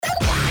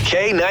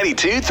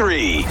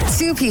K92-3.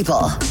 Two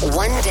people,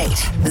 one date,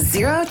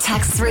 zero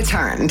texts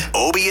returned.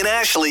 Obie and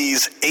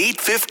Ashley's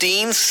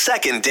 8:15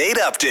 second date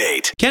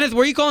update. Kenneth,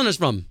 where are you calling us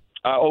from?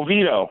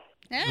 Oviedo.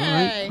 Hey. All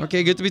right.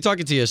 Okay, good to be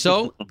talking to you.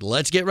 So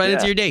let's get right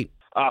into your date.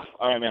 All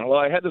right, man. Well,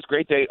 I had this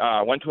great date.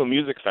 Went to a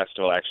music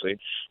festival, actually.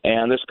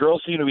 And this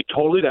girl seemed to be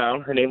totally down.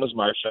 Her name was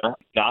Marsha.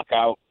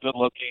 Knockout, good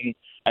looking.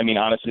 I mean,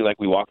 honestly, like,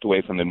 we walked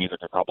away from the music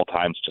a couple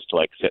times just to,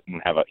 like, sit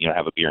and have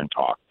a beer and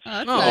talk. Oh,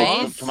 that's Oh.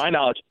 nice. To my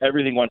knowledge,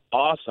 everything went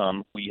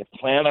awesome. We had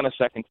planned on a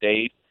second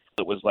date.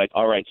 It was like,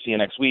 all right, see you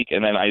next week.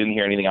 And then I didn't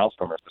hear anything else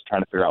from her. I was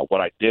trying to figure out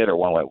what I did or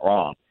what went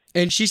wrong.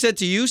 And she said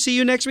to you, see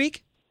you next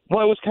week?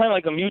 Well, it was kind of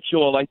like a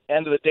mutual, like,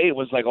 end of the day, it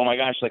was like, oh, my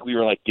gosh, like, we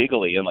were, like,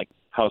 giggly and, like,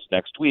 how's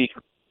next week?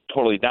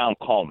 Totally down,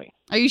 call me.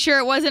 Are you sure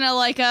it wasn't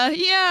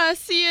yeah,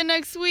 see you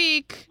next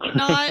week?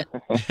 Not.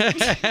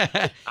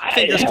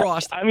 Fingers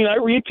crossed. I mean, I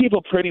read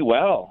people pretty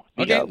well.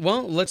 Okay, Yeah.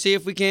 well, let's see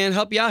if we can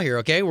help you out here,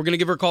 okay? We're going to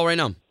give her a call right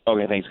now.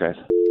 Okay, thanks, guys.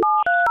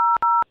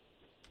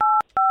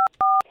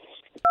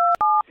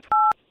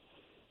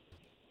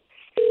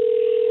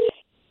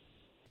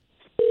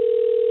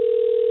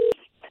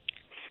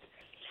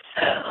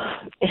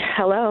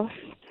 Hello.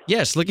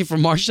 Yes, looking for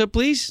Marsha,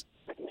 please?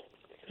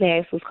 May I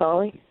ask who's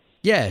calling?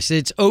 Yes,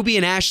 it's Obie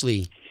and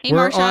Ashley. Hey,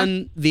 We're Marsha.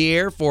 on the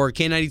air for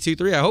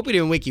K92.3. I hope we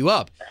didn't wake you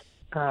up.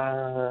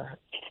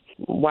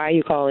 Why are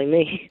you calling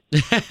me?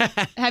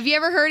 Have you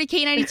ever heard of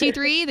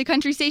K92.3, the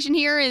country station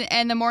here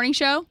and the morning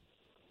show?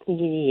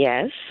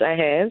 Yes, I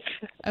have.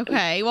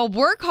 Okay, well,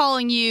 we're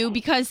calling you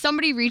because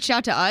somebody reached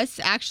out to us,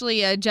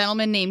 actually a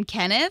gentleman named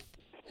Kenneth,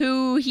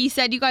 who he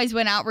said you guys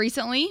went out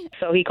recently.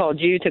 So he called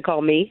you to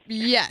call me?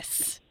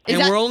 Yes. And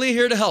we're only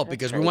here to help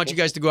because we want you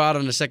guys to go out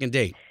on a second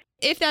date.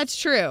 If that's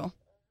true.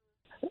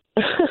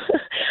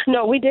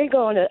 No, we did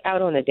go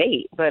out on a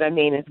date, but I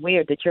mean, it's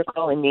weird that you're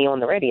calling me on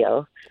the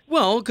radio.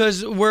 Well,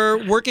 because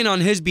we're working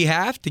on his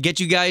behalf to get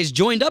you guys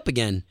joined up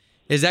again.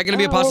 Is that going to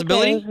be a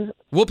possibility? Okay.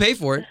 We'll pay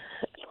for it.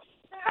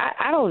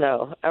 I don't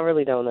know. I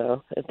really don't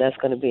know if that's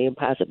going to be a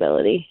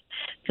possibility.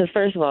 Because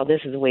first of all,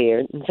 this is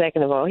weird. And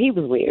second of all, he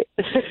was weird.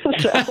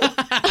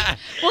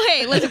 Well,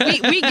 hey, listen,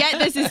 we get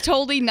this is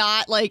totally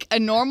not like a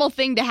normal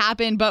thing to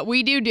happen, but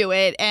we do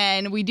it,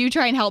 and we do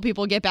try and help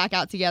people get back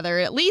out together.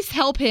 At least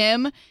help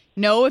him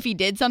know if he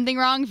did something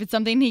wrong, if it's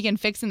something he can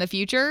fix in the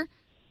future.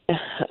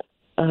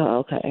 Oh,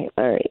 okay.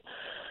 All right.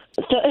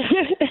 So,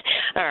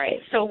 all right.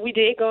 So we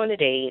did go on a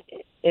date.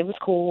 It was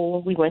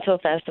cool. We went to a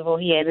festival.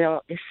 He had it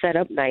all set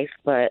up nice,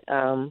 but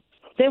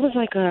there was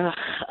like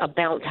a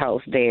bounce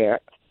house there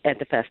at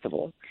the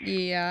festival.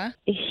 Yeah.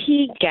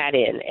 He got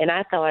in, and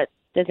I thought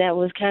that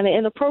was kind of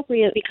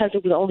inappropriate because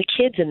it was only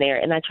kids in there,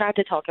 and I tried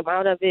to talk him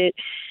out of it.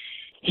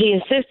 He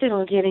insisted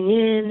on getting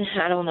in.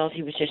 I don't know if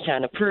he was just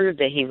trying to prove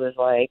that he was,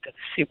 like,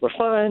 super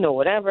fun or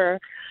whatever,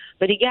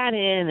 but he got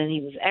in, and he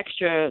was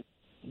extra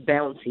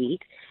bouncy,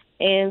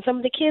 and some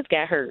of the kids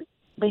got hurt,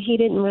 but he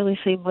didn't really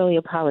seem really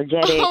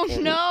apologetic. Oh,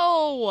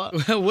 no.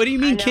 What do you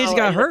mean I know, kids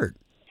got hurt?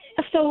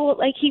 So,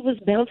 like, he was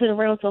bouncing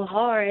around so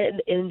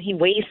hard, and he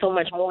weighs so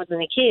much more than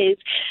the kids,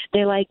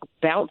 they, like,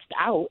 bounced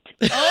out.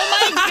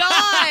 Oh, my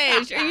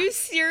gosh. Are you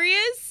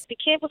serious? The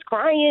kid was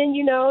crying,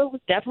 you know. It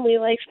was definitely,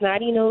 like,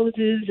 snotty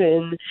noses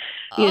and,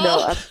 you know,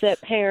 upset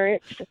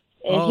parents.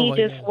 And he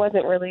just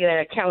wasn't really that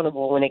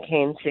accountable when it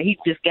came to – he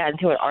just got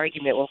into an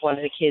argument with one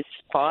of the kids'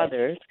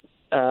 fathers.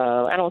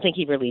 I don't think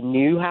he really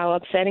knew how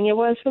upsetting it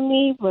was for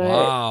me, but –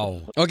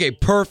 Wow. Okay,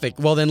 perfect.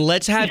 Well, then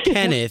let's have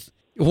Kenneth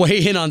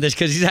weigh in on this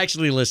because he's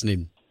actually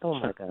listening. Oh,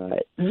 my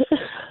God. Hey,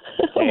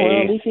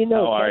 well, at least he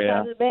knows. how are That's ya?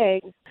 out of the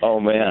bag. Oh,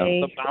 man.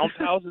 Hey. The bounce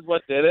house is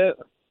what did it?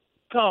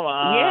 Come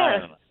on.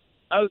 Yeah.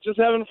 I was just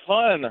having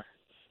fun.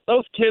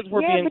 Those kids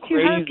were being but you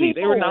hurt crazy.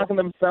 They were people. knocking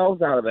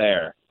themselves out of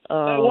there.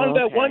 Oh,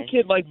 That one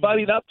kid, like,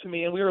 buddied up to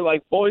me, and we were,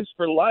 like, boys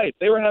for life.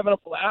 They were having a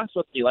blast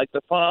with me, like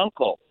the fun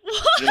uncle.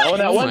 You know,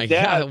 and that Oh one my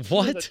dad, God, he was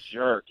what? a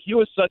jerk. He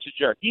was such a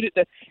jerk. He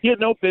had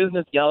no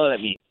business yelling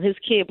at me. His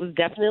kid was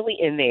definitely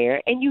in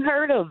there, and you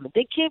heard him.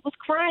 The kid was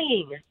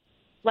crying,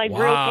 like Wow.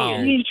 real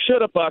tears. He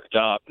should have bucked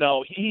up.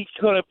 No, he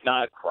could have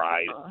not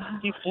cried.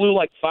 He flew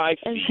like 5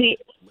 And feet. see,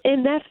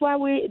 and that's why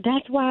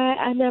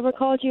I never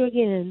called you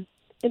again.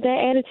 And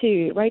that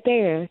attitude right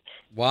there.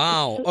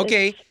 Wow.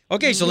 Okay,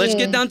 so let's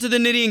get down to the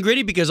nitty and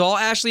gritty because all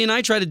Ashley and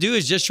I try to do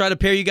is just try to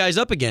pair you guys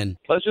up again.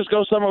 Let's just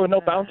go somewhere with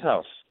no bounce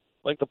house,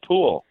 like the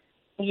pool.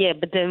 Yeah,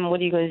 but then what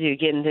are you going to do?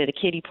 Get into the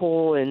kiddie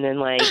pool and then,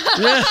 like,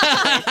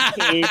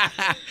 kids?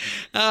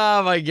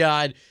 Oh, my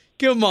God.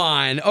 Come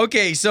on.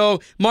 Okay, so,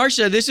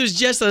 Marsha, this was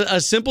just a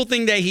simple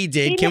thing that he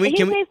did. He Can we?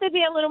 needs to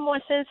be a little more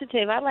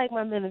sensitive. I like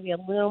my men to be a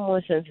little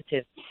more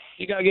sensitive.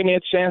 You got to give me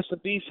a chance to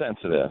be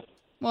sensitive.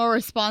 More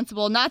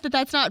responsible. Not that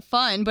that's not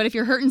fun, but if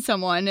you're hurting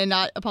someone and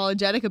not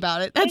apologgetic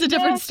about it, that's a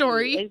different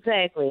story.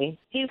 Exactly.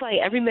 He's like,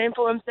 every man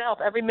for himself,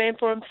 every man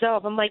for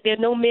himself. I'm like, there are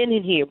no men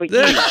in here but you.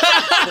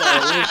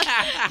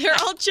 They're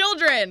all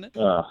children.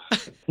 No.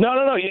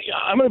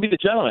 I'm going to be the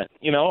gentleman.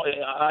 You know,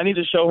 I need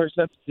to show her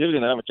sensitivity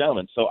that I'm a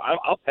gentleman. So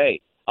I'll pay.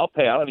 I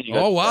don't need you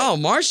guys. Oh, wow,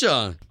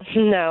 Marsha.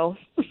 No.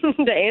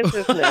 The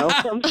answer's no.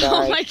 I'm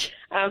sorry. Oh my!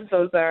 I'm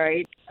so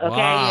sorry. Okay.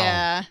 Wow.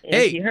 Yeah.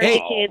 If you hurt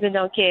your kids and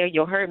don't care,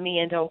 you'll hurt me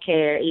and don't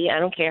care. I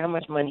don't care how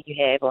much money you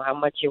have or how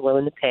much you're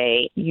willing to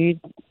pay. You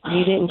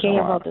didn't care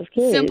about those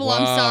kids. Simple,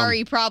 I'm Wow.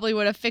 sorry, probably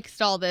would have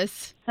fixed all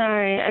this.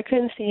 Sorry, I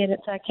couldn't see it,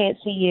 so I can't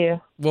see you.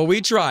 Well,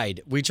 we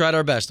tried. We tried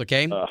our best,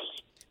 okay?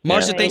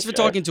 Marsha, Yeah. thanks for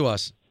talking to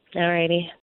us. All righty.